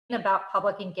about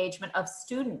public engagement of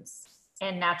students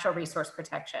in natural resource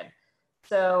protection.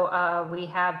 So we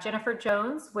have Jennifer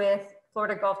Jones with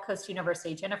Florida Gulf Coast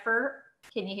University. Jennifer,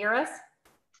 can you hear us?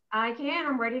 I can,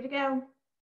 I'm ready to go.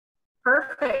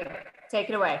 Perfect, take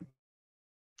it away.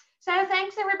 So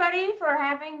thanks everybody for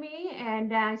having me.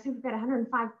 And I see we've got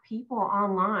 105 people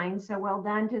online. So well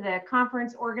done to the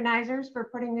conference organizers for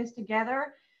putting this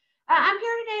together. I'm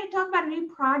here today to talk about a new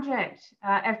project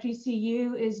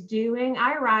FGCU is doing.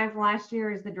 I arrived last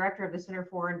year as the director of the Center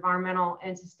for Environmental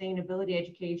and Sustainability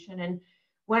Education. And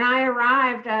when I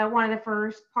arrived, one of the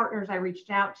first partners I reached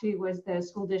out to was the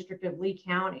school district of Lee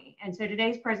County. And so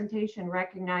today's presentation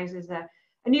recognizes a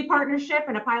new partnership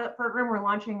and a pilot program we're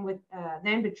launching with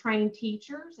them to train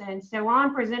teachers. And so while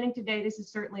I'm presenting today, this is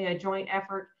certainly a joint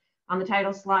effort. On the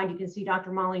title slide, you can see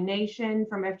Dr. Molly Nation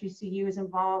from FGCU is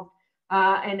involved.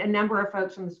 And a number of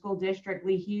folks from the school district,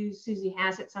 Lee Hughes, Susie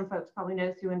Hassett, some folks probably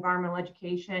know through environmental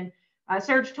education,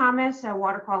 Serge Thomas, a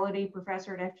water quality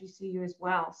professor at FGCU as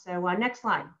well. So next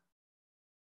slide.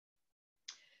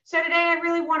 So today I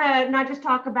really want to not just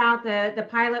talk about the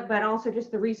pilot, but also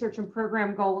just the research and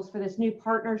program goals for this new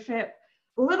partnership.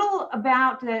 A little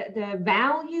about the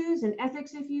values and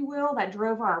ethics, if you will, that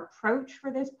drove our approach for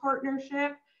this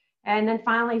partnership. And then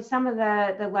finally, some of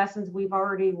the lessons we've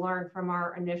already learned from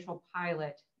our initial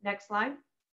pilot. Next slide.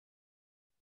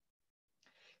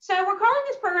 So we're calling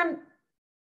this program,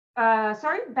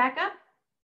 sorry, back up.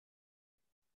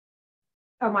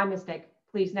 Oh, my mistake.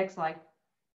 Please, next slide.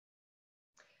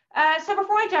 So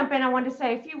before I jump in, I want to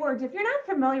say a few words. If you're not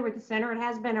familiar with the center, it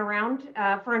has been around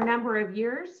for a number of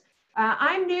years.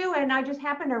 I'm new and I just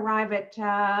happened to arrive at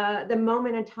the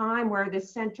moment in time where the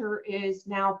center is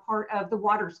now part of the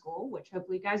Water School, which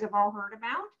hopefully you guys have all heard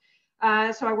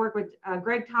about. So I work with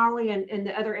Greg Tolley and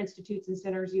the other institutes and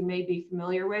centers you may be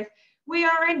familiar with. We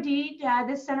are indeed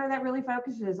this center that really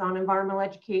focuses on environmental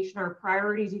education. Our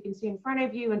priorities you can see in front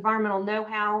of you: environmental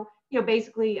know-how,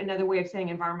 basically another way of saying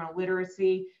environmental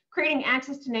literacy, creating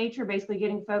access to nature, basically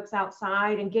getting folks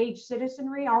outside, engaged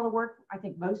citizenry. All the work I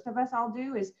think most of us all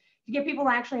do is to get people to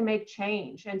actually make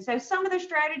change. And so some of the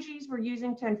strategies we're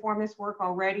using to inform this work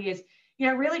already is,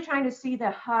 really trying to see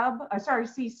the hub,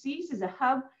 see CEAS as a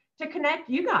hub to connect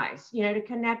you guys, to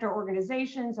connect our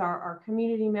organizations, our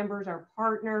community members, our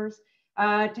partners,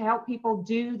 to help people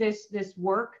do this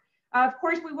work. Of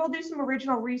course, we will do some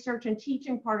original research and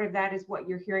teaching. Part of that is what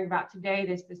you're hearing about today,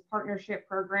 this partnership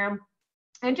program.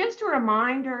 And just a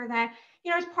reminder that,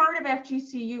 as part of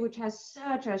FGCU, which has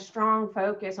such a strong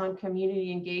focus on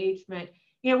community engagement,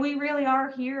 we really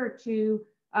are here to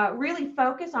really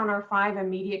focus on our 5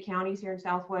 immediate counties here in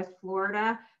Southwest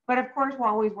Florida. But of course, we'll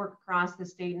always work across the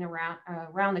state and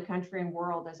around the country and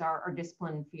world as our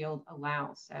discipline field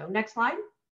allows. So next slide.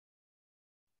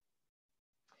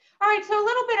 All right, so a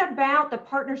little bit about the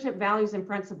partnership values and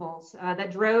principles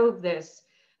that drove this.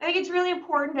 I think it's really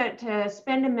important to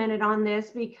spend a minute on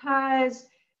this because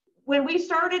when we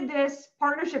started this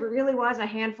partnership, it really was a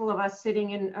handful of us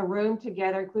sitting in a room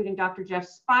together, including Dr. Jeff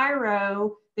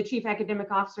Spiro, the Chief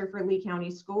Academic Officer for Lee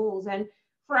County Schools. And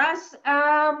for us,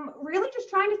 really just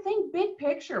trying to think big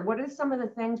picture. What are some of the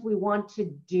things we want to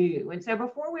do? And so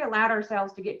before we allowed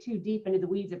ourselves to get too deep into the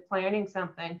weeds of planning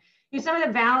something, some of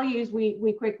the values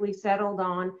we quickly settled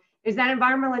on is that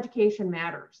environmental education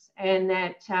matters, and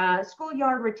that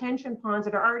schoolyard retention ponds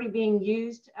that are already being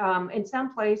used in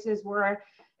some places were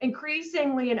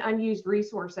increasingly an unused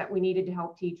resource that we needed to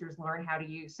help teachers learn how to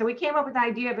use. So we came up with the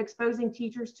idea of exposing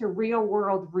teachers to real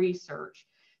world research.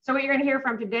 So what you're going to hear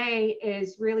from today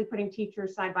is really putting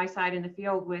teachers side by side in the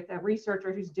field with a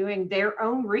researcher who's doing their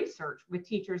own research with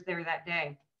teachers there that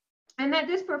day. And that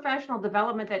this professional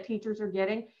development that teachers are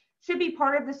getting should be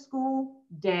part of the school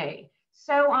day.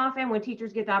 So often when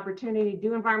teachers get the opportunity to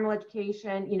do environmental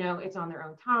education, it's on their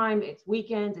own time, it's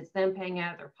weekends, it's them paying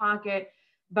out of their pocket.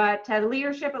 But the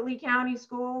leadership at Lee County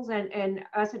Schools and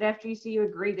us at FGCU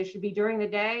agree this should be during the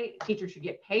day. Teachers should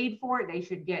get paid for it. They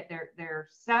should get their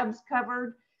subs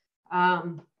covered.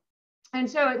 And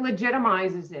so it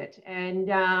legitimizes it. And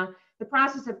the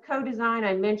process of co-design,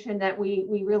 I mentioned that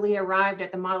we really arrived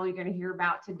at the model you're going to hear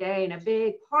about today. And a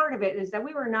big part of it is that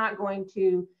we were not going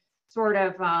to sort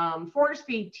of force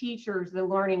feed teachers the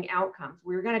learning outcomes.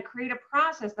 We were going to create a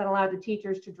process that allowed the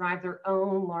teachers to drive their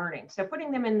own learning. So putting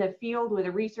them in the field with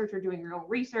a researcher doing real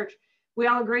research, we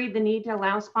all agreed the need to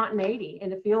allow spontaneity in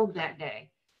the field that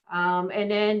day.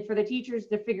 And then for the teachers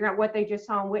to figure out what they just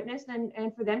saw and witnessed,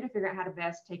 and for them to figure out how to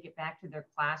best take it back to their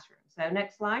classroom. So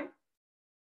next slide.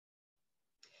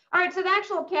 All right, so the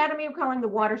actual academy, we're calling the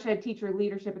Watershed Teacher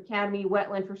Leadership Academy,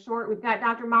 Wetland for short. We've got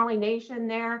Dr. Molly Nation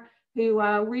there, who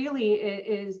really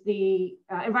is the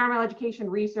environmental education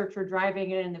researcher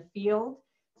driving it in the field.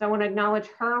 So I want to acknowledge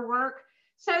her work.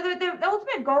 So the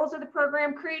ultimate goals of the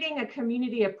program, creating a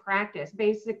community of practice,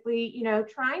 basically, you know,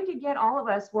 trying to get all of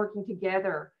us working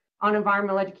together on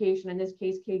environmental education, in this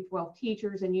case, K-12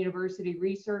 teachers and university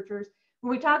researchers.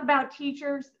 When we talk about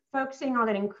teachers, focusing on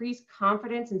that increased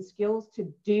confidence and skills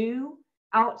to do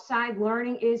outside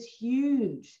learning is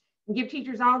huge. And give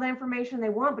teachers all the information they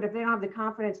want, but if they don't have the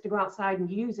confidence to go outside and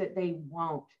use it, they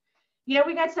won't. You know,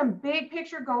 we got some big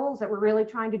picture goals that we're really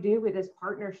trying to do with this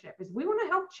partnership is we want to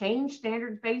help change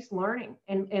standards-based learning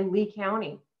in Lee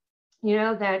County. You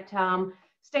know, that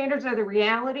standards are the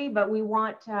reality, but we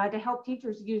want to help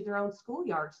teachers use their own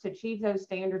schoolyards to achieve those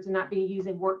standards and not be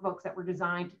using workbooks that were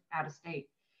designed out of state.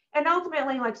 And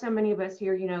ultimately, like so many of us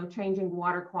here, you know, changing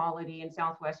water quality in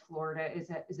Southwest Florida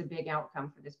is a big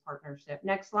outcome for this partnership.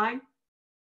 Next slide.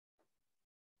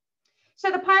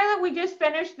 So the pilot we just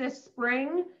finished this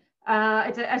spring,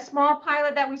 it's a small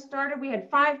pilot that we started. We had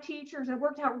 5 teachers. It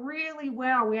worked out really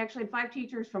well. We actually had 5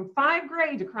 teachers from 5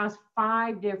 grades across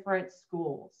 5 different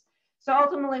schools. So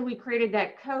ultimately, we created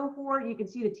that cohort. You can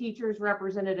see the teachers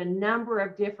represented a number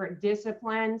of different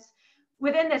disciplines.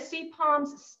 Within the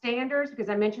CPOMS standards, because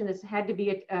I mentioned this had to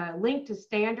be a link to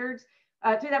standards,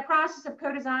 through that process of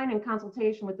co-design and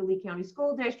consultation with the Lee County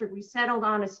School District, we settled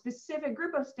on a specific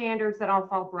group of standards that all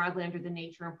fall broadly under the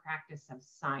nature and practice of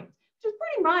science, which is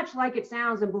pretty much like it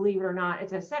sounds, and believe it or not,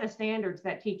 it's a set of standards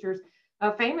that teachers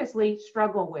famously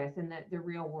struggle with in the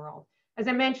real world. As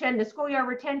I mentioned, the schoolyard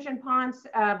retention ponds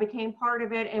became part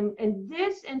of it. And in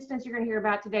this instance you're going to hear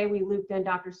about today, we looped in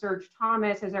Dr. Serge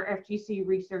Thomas as our FGC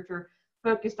researcher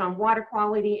focused on water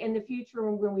quality. In the future,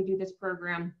 when we do this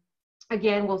program,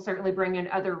 again, we'll certainly bring in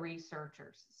other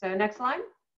researchers. So next slide.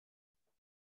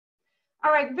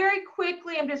 All right, very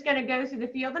quickly, I'm just going to go through the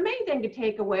field. The main thing to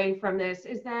take away from this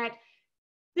is that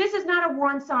this is not a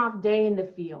once-off day in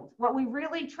the field. What we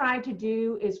really try to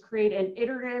do is create an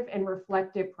iterative and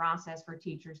reflective process for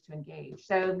teachers to engage.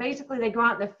 So basically, they go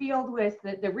out in the field with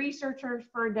the researchers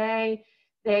for a day.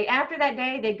 After that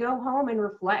day, they go home and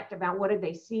reflect about what did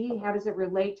they see, how does it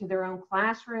relate to their own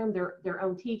classroom, their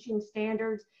own teaching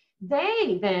standards.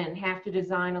 They then have to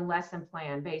design a lesson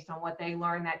plan based on what they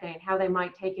learned that day and how they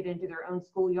might take it into their own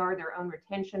schoolyard, their own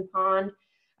retention pond.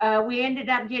 We ended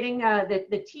up getting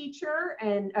the teacher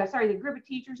and, the group of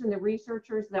teachers and the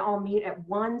researchers that all meet at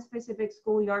one specific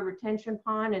schoolyard retention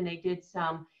pond, and they did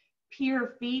some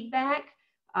peer feedback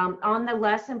on the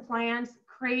lesson plans.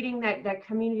 Creating that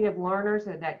community of learners,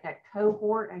 or that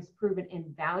cohort, has proven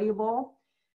invaluable.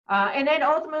 And then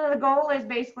ultimately the goal is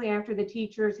basically after the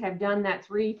teachers have done that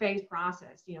 3-phase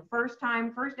process, you know, first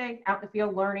day out in the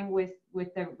field learning with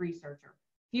the researcher.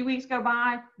 A few weeks go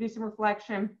by, do some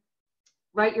reflection,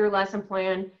 write your lesson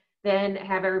plan, then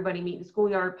have everybody meet in the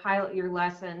schoolyard, pilot your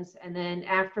lessons. And then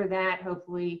after that,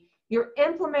 hopefully you're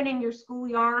implementing your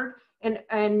schoolyard.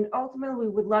 And ultimately, we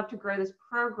would love to grow this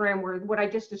program where what I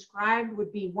just described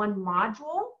would be one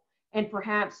module, and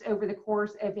perhaps over the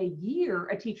course of a year,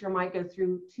 a teacher might go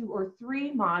through 2 or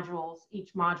 3 modules,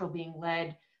 each module being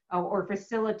led or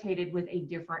facilitated with a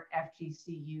different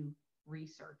FGCU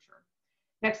researcher.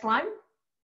 Next slide.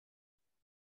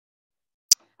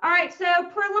 All right, so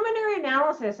preliminary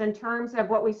analysis in terms of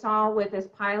what we saw with this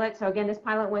pilot. So again, this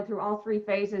pilot went through all 3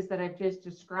 phases that I've just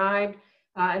described.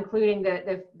 Including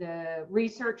the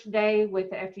research day with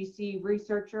the FGC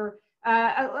researcher.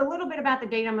 A little bit about the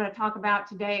data I'm going to talk about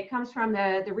today. It comes from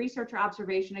the researcher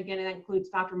observation. Again, and that includes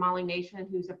Dr. Molly Nation,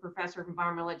 who's a professor of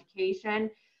environmental education.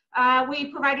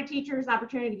 We provided teachers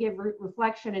opportunity to give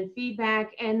reflection and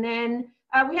feedback. And then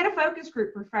we had a focus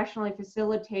group professionally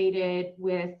facilitated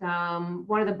with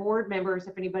one of the board members,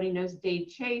 if anybody knows Dave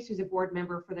Chase, who's a board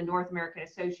member for the North American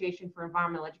Association for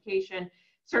Environmental Education,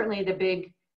 certainly the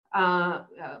big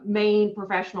main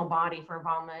professional body for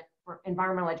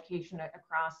environmental education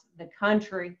across the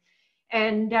country.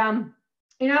 And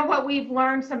you know what, we've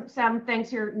learned some things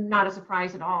here, not a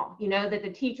surprise at all, you know, that the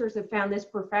teachers have found this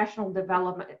professional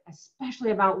development,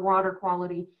 especially about water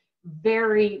quality,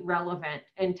 very relevant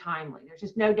and timely. There's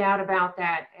just no doubt about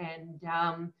that.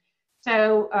 And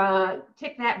so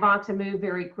tick that box and move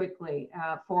very quickly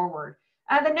forward.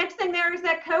 The next thing there is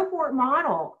that cohort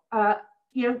model.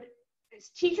 You know,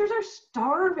 teachers are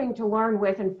starving to learn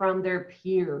with and from their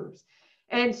peers.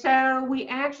 And so we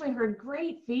actually heard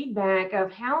great feedback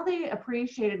of how they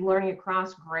appreciated learning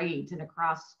across grades and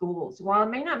across schools. While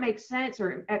it may not make sense,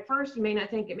 or at first you may not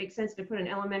think it makes sense to put an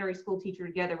elementary school teacher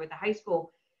together with a high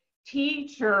school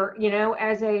teacher, you know,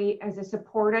 as a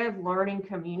supportive learning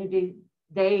community,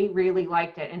 they really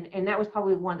liked it. And that was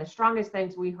probably one of the strongest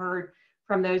things we heard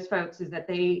from those folks is that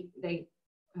they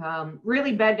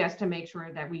really begged us to make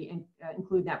sure that we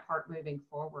include that part moving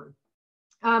forward.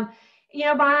 You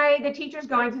know, by the teachers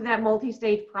going through that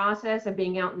multi-stage process of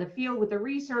being out in the field with the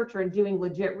researcher and doing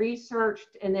legit research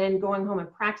and then going home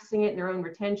and practicing it in their own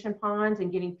retention ponds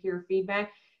and getting peer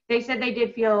feedback, they said they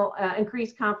did feel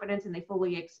increased confidence, and they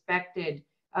fully expected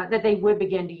that they would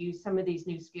begin to use some of these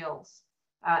new skills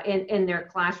in their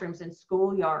classrooms and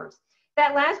schoolyards.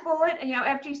 That last bullet, you know,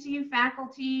 FGCU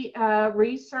faculty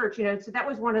research, you know, so that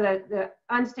was one of the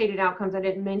unstated outcomes I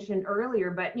didn't mention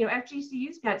earlier, but, you know,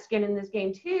 FGCU's got skin in this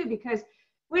game too, because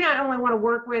we not only want to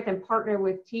work with and partner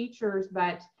with teachers,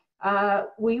 but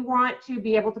we want to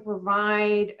be able to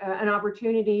provide an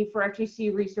opportunity for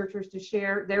FGCU researchers to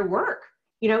share their work,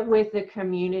 you know, with the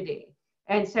community.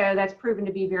 And so that's proven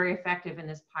to be very effective in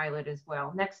this pilot as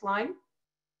well. Next slide.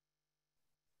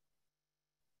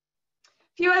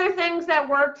 A few other things that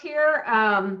worked here.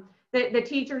 The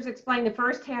teachers explained the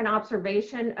firsthand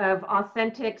observation of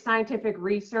authentic scientific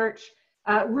research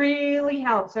really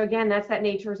helped. So again, that's that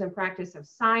Natures and Practice of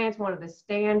Science, one of the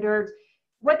standards.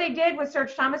 What they did with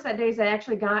Search Thomas that day is they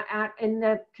actually got out in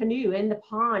the canoe, in the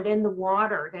pond, in the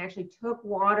water. They actually took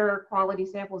water quality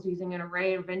samples using an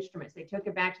array of instruments. They took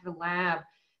it back to the lab.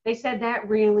 They said that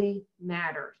really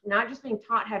mattered. Not just being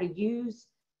taught how to use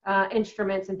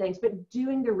instruments and things, but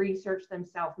doing the research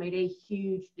themselves made a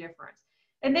huge difference.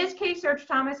 In this case, Search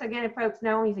Thomas, again, if folks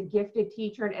know, he's a gifted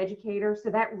teacher and educator,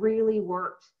 so that really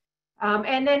worked.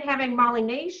 And then having Molly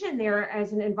Nation there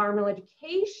as an environmental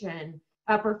education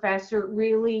professor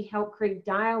really helped create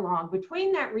dialogue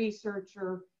between that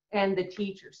researcher and the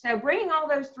teacher. So bringing all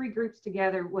those three groups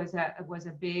together was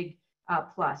a big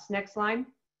plus. Next slide.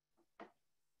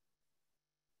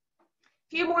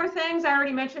 Few more things I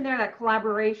already mentioned there. That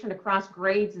collaboration across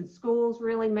grades and schools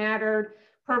really mattered.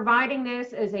 Providing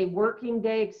this as a working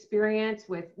day experience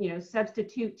with, you know,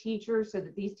 substitute teachers so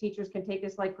that these teachers can take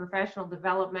this like professional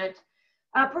development.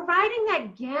 Providing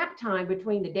that gap time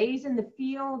between the days in the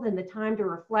field and the time to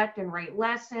reflect and write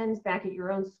lessons back at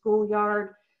your own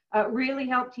schoolyard really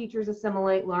helped teachers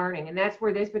assimilate learning. And that's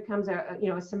where this becomes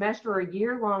a semester or a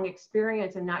year-long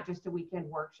experience and not just a weekend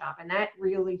workshop. And that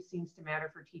really seems to matter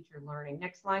for teacher learning.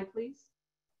 Next slide, please.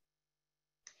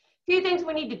 A few things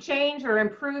we need to change or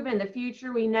improve in the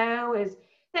future we know is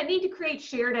that need to create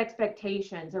shared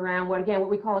expectations around what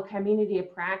we call a community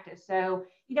of practice. So,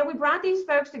 you know, we brought these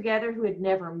folks together who had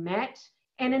never met,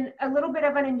 and in a little bit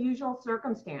of an unusual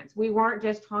circumstance. We weren't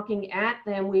just talking at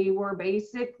them, we were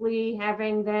basically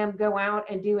having them go out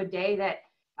and do a day that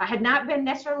had not been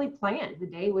necessarily planned. The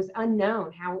day was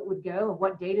unknown how it would go and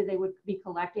what data they would be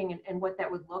collecting and what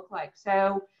that would look like.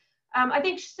 So I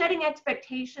think setting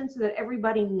expectations so that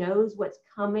everybody knows what's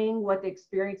coming, what the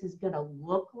experience is going to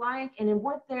look like, and in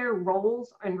what their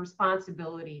roles and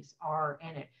responsibilities are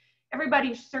in it.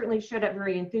 Everybody certainly showed up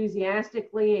very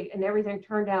enthusiastically and everything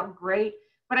turned out great.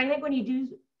 But I think when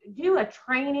you do a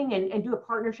training and do a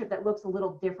partnership that looks a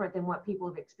little different than what people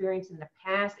have experienced in the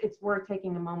past, it's worth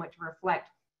taking a moment to reflect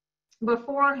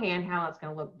beforehand how it's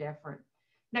going to look different.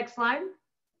 Next slide.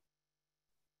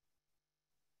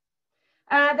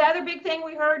 The other big thing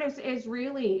we heard is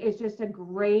just a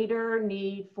greater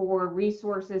need for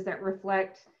resources that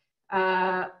reflect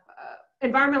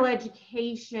environmental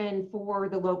education for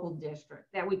the local district,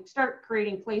 that we start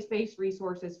creating place-based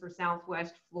resources for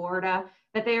Southwest Florida,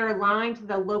 that they are aligned to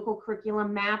the local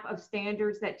curriculum map of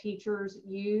standards that teachers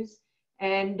use,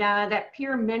 and that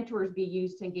peer mentors be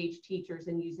used to engage teachers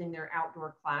in using their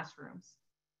outdoor classrooms.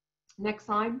 Next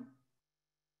slide.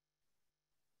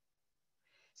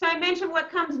 So I mentioned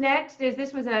what comes next is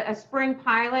this was a spring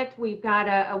pilot. We've got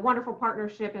a wonderful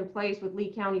partnership in place with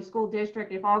Lee County School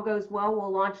District. If all goes well,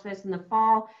 we'll launch this in the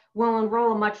fall. We'll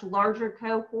enroll a much larger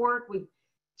cohort.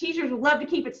 Teachers would love to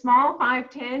keep it small, 5,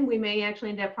 10. We may actually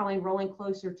end up probably enrolling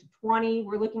closer to 20.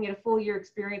 We're looking at a full year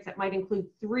experience that might include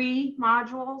 3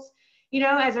 modules. You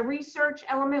know, as a research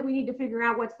element, we need to figure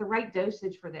out what's the right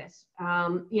dosage for this.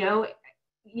 You know,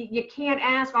 you can't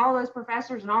ask all those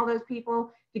professors and all those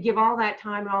people to give all that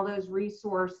time and all those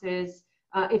resources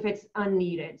if it's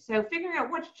unneeded. So figuring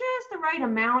out what's just the right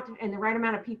amount and the right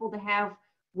amount of people to have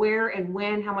where and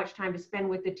when, how much time to spend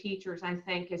with the teachers, I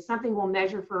think is something we'll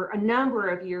measure for a number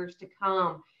of years to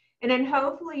come. And then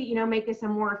hopefully, you know, make this a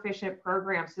more efficient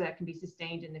program so that can be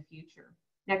sustained in the future.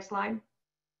 Next slide.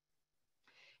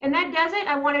 And that does it.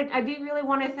 I do really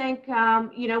want to thank,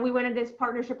 you know, we went into this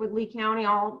partnership with Lee County,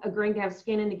 all agreeing to have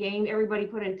skin in the game. Everybody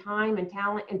put in time and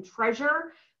talent and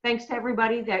treasure. Thanks to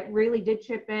everybody that really did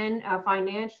chip in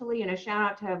financially, and a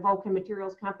shout out to Vulcan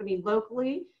Materials Company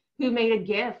locally, who made a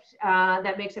gift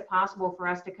that makes it possible for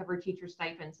us to cover teacher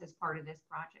stipends as part of this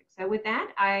project. So with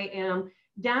that, I am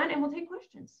done and we'll take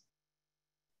questions.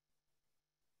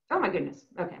 Oh my goodness.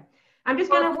 Okay. I'm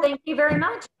just going to thank you very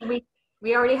much.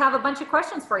 We already have a bunch of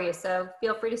questions for you, so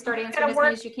feel free to start answering as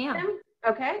many as you can.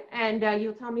 Okay, and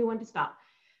you'll tell me when to stop.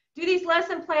 Do these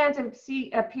lesson plans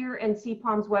appear in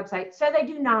CPALM's website? So they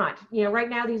do not. You know, right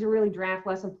now these are really draft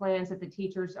lesson plans that the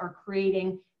teachers are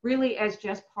creating really as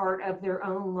just part of their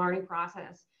own learning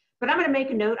process. But I'm going to make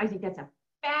a note. I think that's a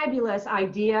fabulous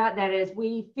idea that as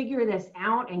we figure this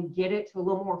out and get it to a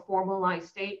little more formalized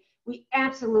state, we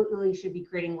absolutely should be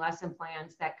creating lesson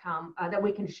plans that that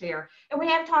we can share. And we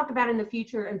have talked about in the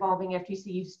future involving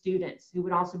FGCU students who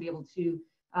would also be able to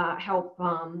help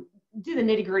do the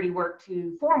nitty-gritty work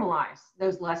to formalize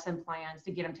those lesson plans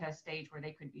to get them to a stage where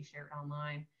they could be shared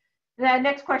online. The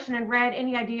next question in red,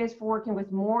 any ideas for working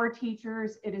with more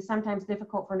teachers? It is sometimes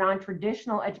difficult for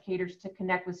non-traditional educators to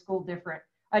connect with school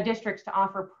districts to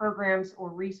offer programs or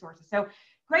resources. So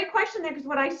great question there, because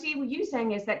what I see what you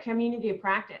saying is that community of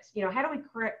practice. You know, how do we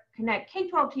connect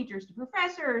K-12 teachers to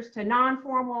professors, to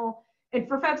non-formal, and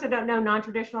for folks that don't know,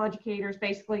 non-traditional educators,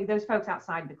 basically those folks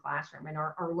outside the classroom and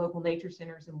our local nature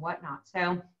centers and whatnot.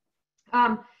 So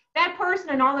that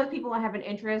person and all those people that have an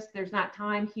interest, there's not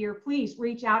time here, please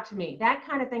reach out to me. That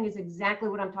kind of thing is exactly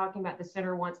what I'm talking about the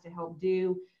center wants to help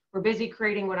do. We're busy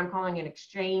creating what I'm calling an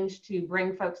exchange to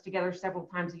bring folks together several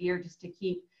times a year just to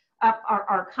keep up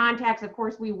our contacts. Of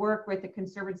course, we work with the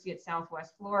Conservancy at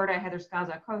Southwest Florida, Heather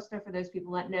Scaza-Acosta, for those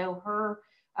people that know her.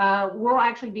 We'll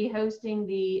actually be hosting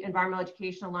the Environmental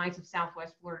Education Alliance of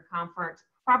Southwest Florida Conference,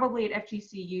 probably at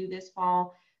FGCU this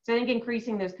fall. So I think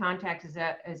increasing those contacts is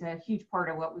a huge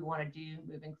part of what we want to do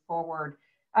moving forward.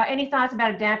 Any thoughts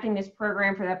about adapting this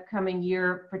program for the upcoming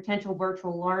year, potential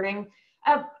virtual learning?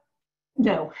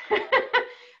 No.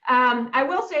 I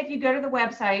will say if you go to the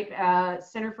website,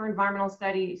 Center for Environmental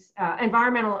Studies,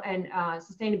 Environmental and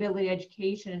Sustainability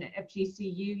Education at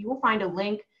FGCU, you will find a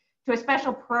link to a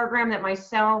special program that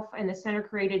myself and the center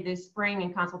created this spring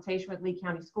in consultation with Lee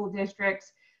County School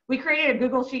Districts. We created a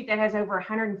Google Sheet that has over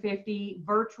 150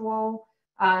 virtual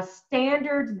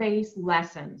standards-based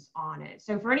lessons on it.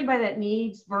 So for anybody that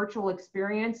needs virtual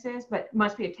experiences but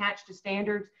must be attached to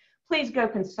standards, please go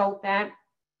consult that.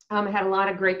 I had a lot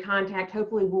of great contact.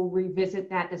 Hopefully we'll revisit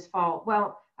that this fall.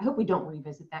 Well, I hope we don't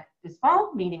revisit that this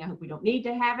fall, meaning I hope we don't need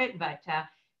to have it, but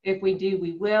if we do,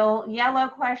 we will. Yellow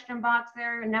question box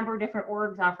there, a number of different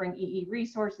orgs offering EE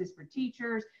resources for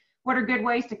teachers. What are good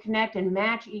ways to connect and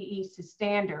match EEs to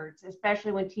standards,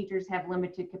 especially when teachers have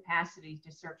limited capacity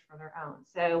to search for their own?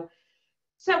 So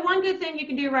one good thing you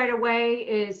can do right away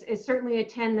is certainly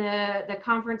attend the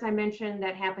conference I mentioned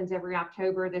that happens every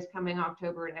October, this coming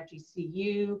October at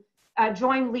FGCU.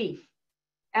 Join LEAF,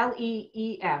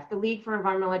 L-E-E-F, the League for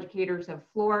Environmental Educators of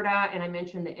Florida, and I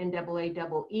mentioned the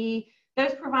NAAEE.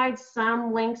 Those provide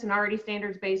some links and already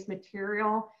standards-based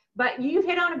material, but you've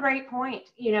hit on a great point.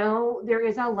 You know, there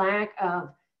is a lack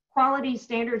of quality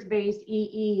standards-based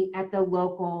EE at the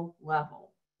local level.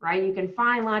 Right? You can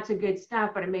find lots of good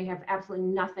stuff, but it may have absolutely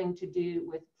nothing to do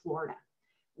with Florida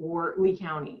or Lee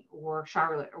County or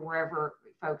Charlotte or wherever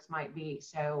folks might be.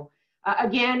 So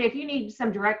again, if you need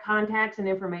some direct contacts and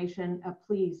information,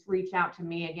 please reach out to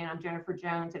me. Again, I'm Jennifer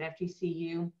Jones at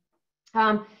FGCU.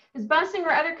 Is busing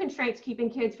or other constraints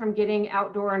keeping kids from getting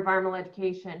outdoor environmental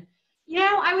education? You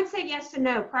know, I would say yes and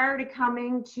no. Prior to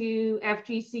coming to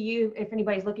FGCU, if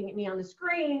anybody's looking at me on the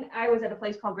screen, I was at a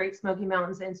place called Great Smoky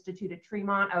Mountains Institute at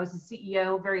Tremont. I was the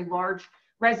CEO, very large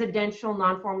residential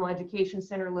non-formal education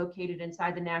center located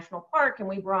inside the national park. And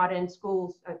we brought in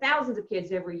schools, thousands of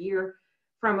kids every year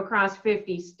from across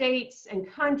 50 states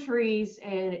and countries,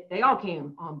 and they all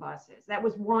came on buses. That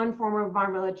was one form of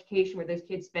environmental education where those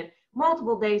kids spent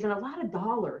multiple days and a lot of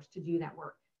dollars to do that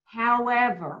work.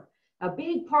 However, a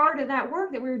big part of that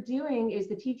work that we were doing is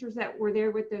the teachers that were there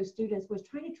with those students was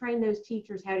trying to train those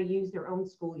teachers how to use their own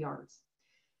schoolyards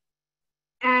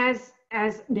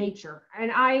as nature.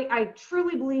 And I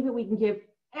truly believe that we can give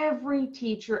every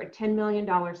teacher a $10 million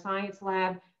science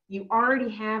lab. You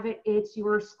already have it. It's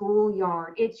your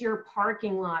schoolyard. It's your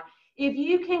parking lot. If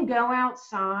you can go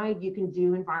outside, you can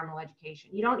do environmental education.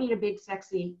 You don't need a big,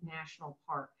 sexy national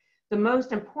park. The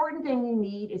most important thing you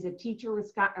need is a teacher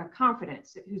with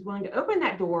confidence who's willing to open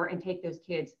that door and take those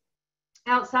kids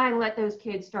outside and let those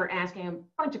kids start asking a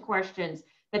bunch of questions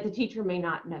that the teacher may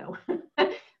not know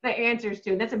the answers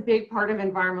to. And that's a big part of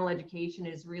environmental education,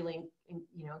 is really,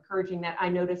 you know, encouraging that I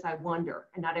notice, I wonder,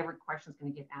 and not every question is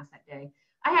going to get asked that day.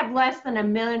 I have less than a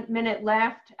minute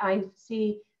left. I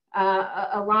see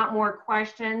a lot more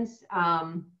questions.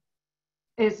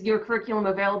 is your curriculum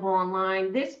available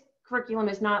online? This curriculum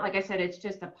is not, like I said, it's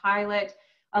just a pilot.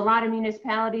 A lot of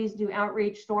municipalities do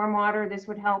outreach stormwater. This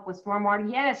would help with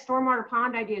stormwater. Yes, stormwater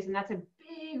pond ideas, and that's a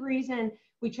big reason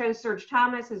we chose Serge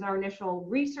Thomas as our initial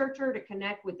researcher to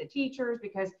connect with the teachers,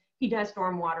 because he does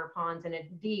stormwater ponds, and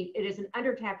indeed, it is an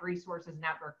undertapped resource as an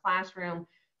outdoor classroom.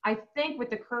 I think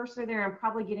with the cursor there, I'm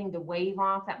probably getting the wave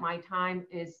off that my time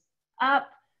is up.